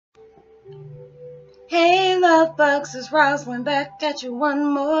up, folks? It's Roslynn back at you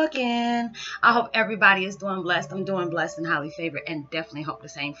one more again. I hope everybody is doing blessed. I'm doing blessed and highly favored, and definitely hope the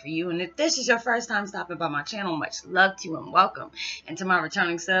same for you. And if this is your first time stopping by my channel, much love to you and welcome. And to my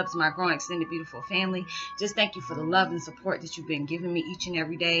returning subs, my growing extended beautiful family, just thank you for the love and support that you've been giving me each and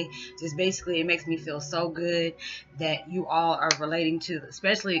every day. Just basically, it makes me feel so good that you all are relating to,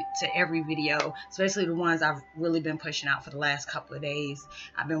 especially to every video, especially the ones I've really been pushing out for the last couple of days.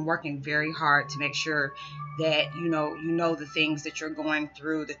 I've been working very hard to make sure that you know the things that you're going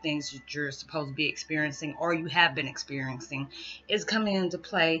through, the things that you're supposed to be experiencing or you have been experiencing is coming into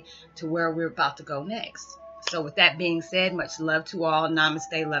play to where we're about to go next. So with that being said, much love to all.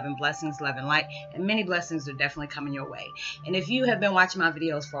 Namaste, love and blessings, love and light, and many blessings are definitely coming your way. And if you have been watching my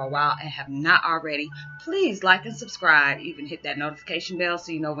videos for a while and have not already, please like and subscribe. Even hit that notification bell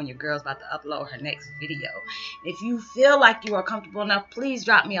so you know when your girl's about to upload her next video. If you feel like you are comfortable enough, please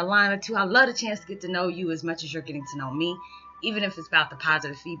drop me a line or two. I love the chance to get to know you as much as you're getting to know me, even if it's about the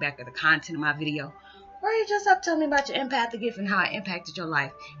positive feedback or the content of my video. Or you just up telling me about your empathic gift and how it impacted your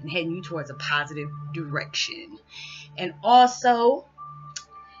life and heading you towards a positive direction. And also,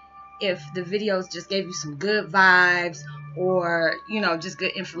 if the videos just gave you some good vibes or, just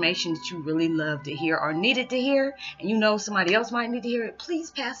good information that you really love to hear or needed to hear, and somebody else might need to hear it,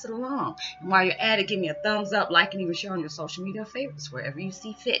 please pass it along. And while you're at it, give me a thumbs up, like, and even share on your social media favorites wherever you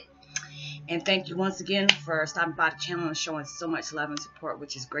see fit. And thank you once again for stopping by the channel and showing so much love and support,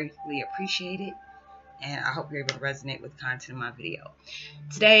 which is greatly appreciated. And I hope you're able to resonate with the content of my video.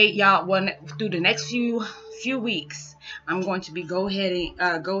 Today, y'all, through the next few weeks, I'm going to be go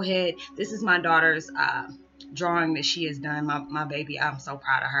ahead. This is my daughter's drawing that she has done. My baby, I'm so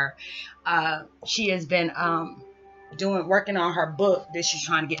proud of her. She has been working on her book that she's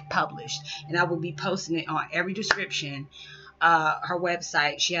trying to get published, and I will be posting it on every description. Her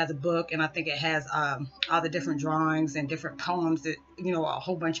website. She has a book, and I think it has all the different drawings and different poems that a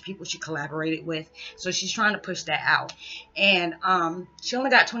whole bunch of people she collaborated with. So she's trying to push that out, and she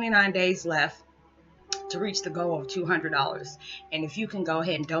only got 29 days left to reach the goal of $200. And if you can go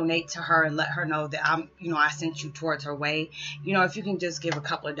ahead and donate to her and let her know that I sent you towards her way, if you can just give a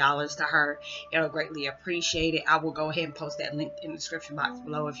couple of dollars to her, it'll greatly appreciate it. I will go ahead and post that link in the description box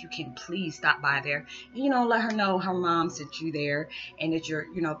below. If you can, please stop by there and let her know her mom sent you there and that you're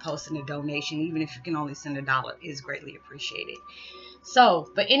posting a donation. Even if you can only send $1, is greatly appreciated. So,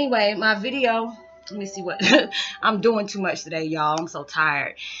 but anyway, my video, let me see what I'm doing too much today, y'all. I'm so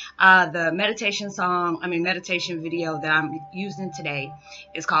tired. The meditation video that I'm using today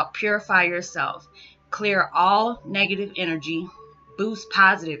is called Purify Yourself. Clear all negative energy, boost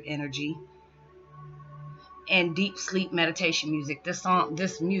positive energy, and deep sleep meditation music.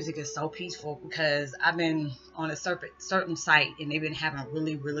 This music is so peaceful because I've been on a certain site and they've been having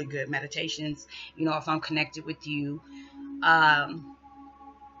really, really good meditations. If I'm connected with you,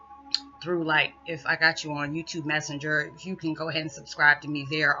 through, like, if I got you on YouTube Messenger, if you can go ahead and subscribe to me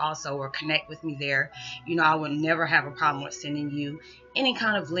there also, or connect with me there, I would never have a problem with sending you any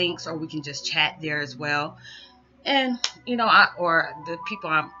kind of links, or we can just chat there as well. And or the people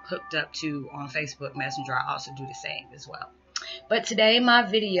I'm hooked up to on Facebook Messenger, I also do the same as well. But today my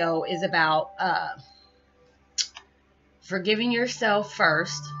video is about forgiving yourself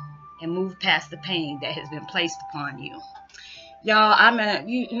first and move past the pain that has been placed upon you. Y'all,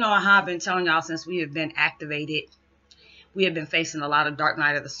 how I've been telling y'all since we have been activated. We have been facing a lot of dark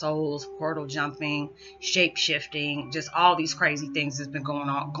night of the souls, portal jumping, shape shifting, just all these crazy things that's been going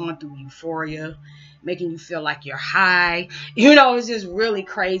on, going through euphoria, making you feel like you're high. It's just really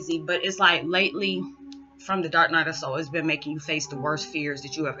crazy. But it's like lately, from the dark night of the soul, it's been making you face the worst fears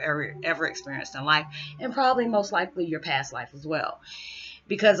that you have ever experienced in life, and probably most likely your past life as well.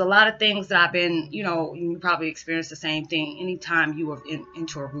 Because a lot of things that I've been, you probably experienced the same thing. Anytime you were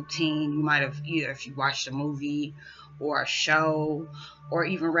into a routine, you might have either, if you watched a movie or a show or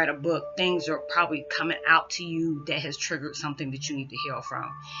even read a book, things are probably coming out to you that has triggered something that you need to heal from.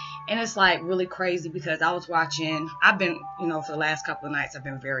 And it's like really crazy because I've been, for the last couple of nights, I've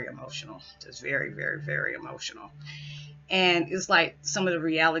been very emotional. Just very, very, very emotional. And it's like some of the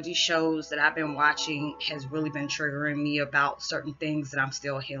reality shows that I've been watching has really been triggering me about certain things that I'm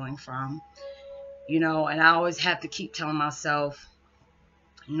still healing from. And I always have to keep telling myself,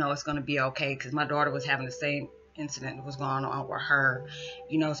 it's going to be okay. Because my daughter was having the same incident that was going on with her,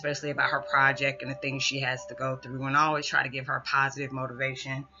 you know, especially about her project and the things she has to go through. And I always try to give her positive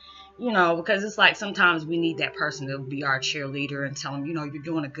motivation, you know, because it's like sometimes we need that person to be our cheerleader and tell them, you know, you're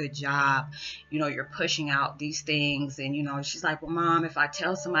doing a good job, you know, you're pushing out these things. And, you know, she's like, well, Mom, if I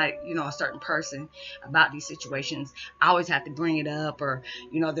tell somebody, you know, a certain person about these situations, I always have to bring it up, or,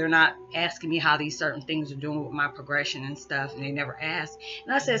 you know, they're not asking me how these certain things are doing with my progression and stuff, and they never ask.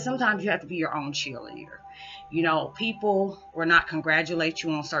 And I said, sometimes you have to be your own cheerleader. You know, people will not congratulate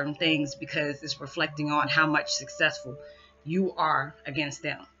you on certain things because it's reflecting on how much successful you are against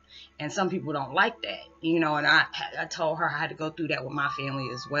them. And some people don't like that, you know, and I told her I had to go through that with my family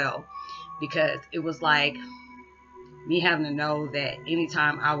as well, because it was like me having to know that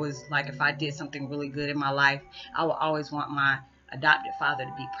anytime I was like, if I did something really good in my life, I would always want my adopted father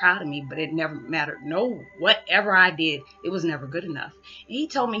to be proud of me, but it never mattered. No, whatever I did, it was never good enough. And he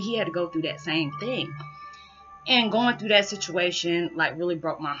told me he had to go through that same thing. And going through that situation, like, really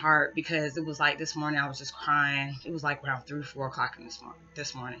broke my heart, because it was like this morning I was just crying. It was like around 3, 4 o'clock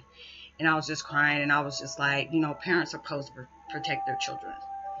this morning. And I was just crying, and I was just like, you know, parents are supposed to protect their children.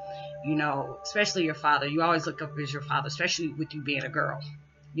 You know, especially your father. You always look up as your father, especially with you being a girl.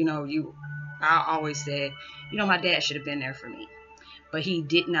 You know, I always said, you know, my dad should have been there for me. But he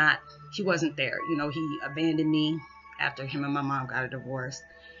did not. He wasn't there. You know, he abandoned me after him and my mom got a divorce.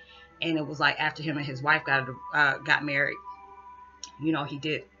 And it was like after him and his wife got married, you know,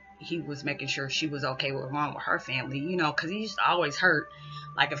 he was making sure she was okay with wrong with her family, you know, because he used to always hurt.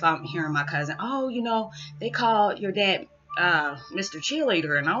 Like if I'm hearing my cousin, oh, you know, they called your dad Mr.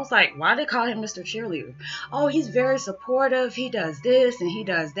 Cheerleader. And I was like, why do they call him Mr. Cheerleader? Oh, he's very supportive. He does this and he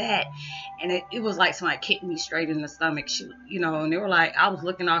does that. And it was like somebody kicked me straight in the stomach, you know, and they were like, I was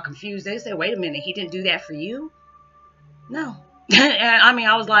looking all confused. They said, wait a minute, he didn't do that for you? No. And I mean,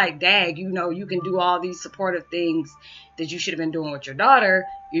 I was like, dag, you know, you can do all these supportive things that you should have been doing with your daughter,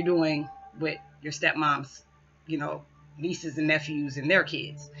 you're doing with your stepmom's, you know, nieces and nephews and their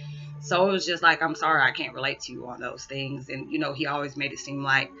kids. So it was just like, I'm sorry, I can't relate to you on those things. And, you know, he always made it seem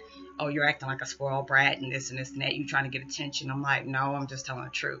like, oh, you're acting like a spoiled brat and this and this and that. You trying to get attention. I'm like, no, I'm just telling the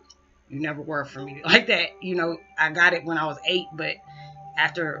truth. You never were for me like that. You know, I got it when I was 8, but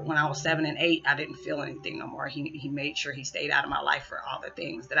when I was 7 and 8, I didn't feel anything no more. He made sure he stayed out of my life for all the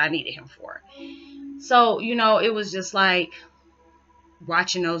things that I needed him for. So, you know, it was just like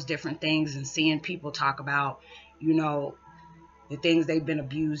watching those different things and seeing people talk about, you know, the things they've been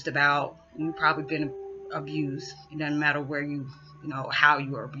abused about. You've probably been abused. It doesn't matter where you know, how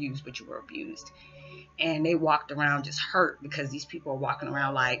you were abused, but you were abused. And they walked around just hurt because these people are walking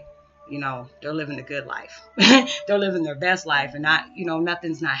around like, you know, they're living a good life. They're living their best life, and not, you know,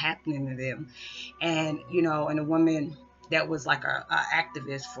 nothing's not happening to them. And, you know, and a woman that was like a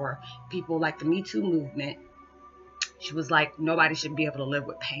activist for people like the Me Too movement, she was like, nobody should be able to live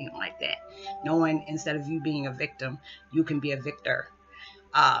with pain like that. Knowing instead of you being a victim, you can be a victor.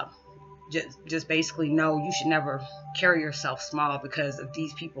 Just basically know you should never carry yourself small because of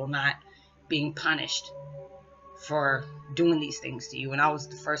these people not being punished for doing these things to you. And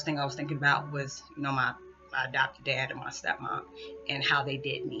the first thing I was thinking about was, you know, my adopted dad and my stepmom and how they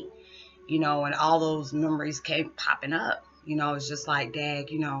did me, you know, and all those memories came popping up. You know, it's just like, Dad,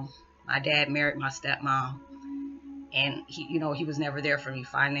 you know, my dad married my stepmom, and he, you know, he was never there for me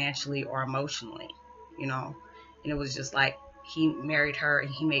financially or emotionally, you know, and it was just like, he married her and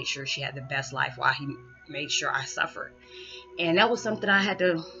he made sure she had the best life while he made sure I suffered. And that was something I had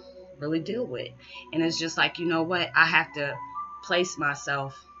to really deal with. And it's just like, you know what, I have to place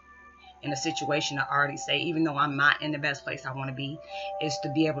myself in a situation to already say, even though I'm not in the best place I want to be, is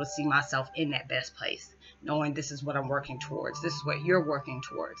to be able to see myself in that best place, knowing this is what I'm working towards. This is what you're working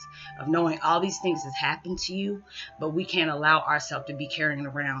towards, of knowing all these things has happened to you, but we can't allow ourselves to be carrying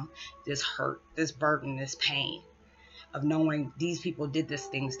around this hurt, this burden, this pain of knowing these people did these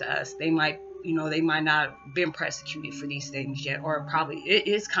things to us. They might, you know, they might not have been persecuted for these things yet, or probably it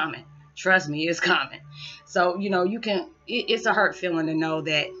is coming. Trust me, it's coming. So, you know, it's a hurt feeling to know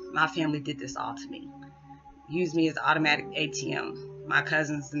that my family did this all to me. Use me as automatic ATM. My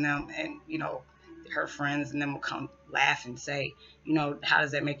cousins and them, and, you know, her friends and them will come laugh and say, you know, how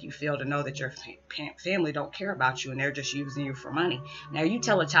does that make you feel to know that your family don't care about you and they're just using you for money? Now, you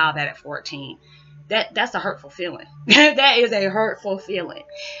tell a child that at 14, that's a hurtful feeling. That is a hurtful feeling.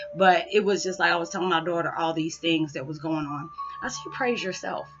 But it was just like I was telling my daughter all these things that was going on. I said, you praise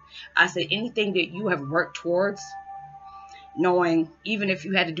yourself. I said, anything that you have worked towards, knowing even if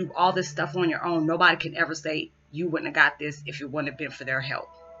you had to do all this stuff on your own, nobody can ever say you wouldn't have got this if it wouldn't have been for their help.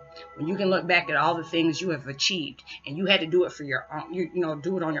 When you can look back at all the things you have achieved and you had to do it for your own, you know,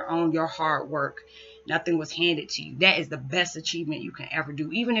 do it on your own, your hard work, Nothing was handed to you. That is the best achievement you can ever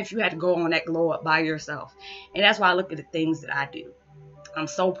do, even if you had to go on that glow up by yourself. And that's why I look at the things that I do. I'm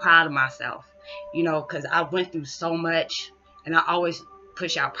so proud of myself, you know, because I went through so much, and I always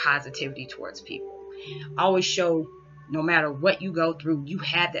push out positivity towards people. I always show, no matter what you go through, you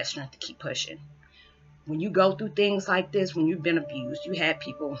have that strength to keep pushing. When you go through things like this, when you've been abused, you had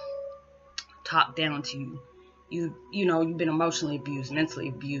people talk down to you. You know, you've been emotionally abused, mentally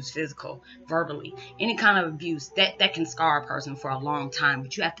abused, physical, verbally, any kind of abuse that can scar a person for a long time.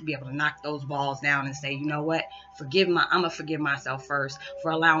 But you have to be able to knock those walls down and say, you know what, I'm gonna forgive myself first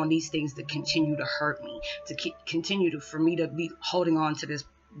for allowing these things to continue to hurt me, for me to be holding on to this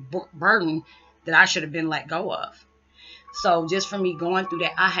burden that I should have been let go of. So just for me going through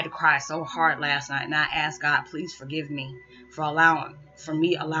that, I had to cry so hard last night, and I asked God, please forgive me for allowing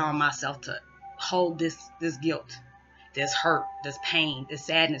myself to hold this guilt, this hurt, this pain, this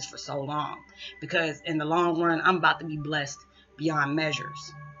sadness for so long. Because in the long run, I'm about to be blessed beyond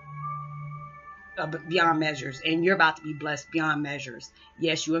measures. And you're about to be blessed beyond measures.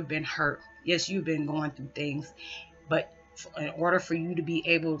 Yes, you have been hurt. Yes, you've been going through things. But in order for you to be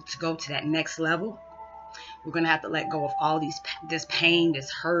able to go to that next level, we're going to have to let go of all this pain,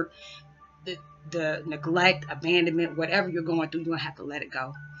 this hurt, the neglect, abandonment, whatever you're going through, you're going to have to let it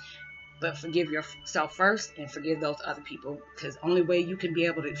go. But forgive yourself first and forgive those other people, because the only way you can be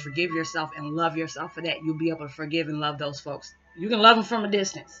able to forgive yourself and love yourself for that, you'll be able to forgive and love those folks. You can love them from a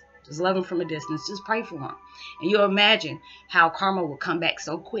distance. Just love them from a distance. Just pray for them. And you'll imagine how karma will come back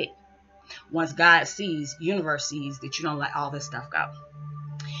so quick once God sees, universe sees that you don't let all this stuff go.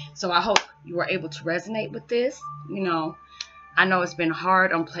 So I hope you were able to resonate with this. You know, I know it's been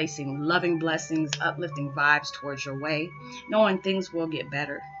hard on placing loving blessings, uplifting vibes towards your way, knowing things will get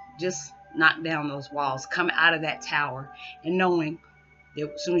better. Just knock down those walls, come out of that tower, and knowing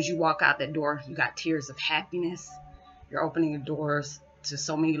that as soon as you walk out that door, you got tears of happiness. You're opening the doors to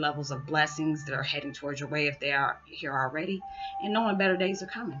so many levels of blessings that are heading towards your way if they are here already, and knowing better days are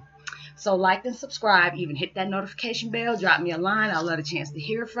coming. So like and subscribe, even hit that notification bell, drop me a line. I'll love a chance to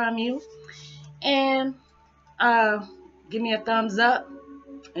hear from you. And give me a thumbs up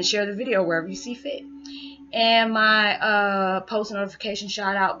and share the video wherever you see fit. And my post notification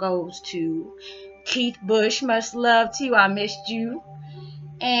shout out goes to Keith Bush. Much love to you. I missed you.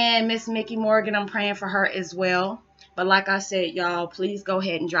 And Miss Mickey Morgan, I'm praying for her as well. But like I said, y'all, please go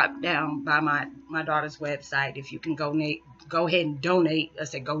ahead and drop down by my daughter's website. If you can go ahead and donate. I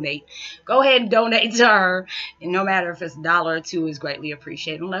said donate. Go ahead and donate to her. And no matter if it's $1 or $2 is greatly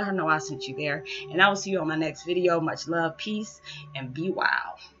appreciated. And let her know I sent you there. And I will see you on my next video. Much love, peace, and be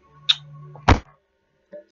wild.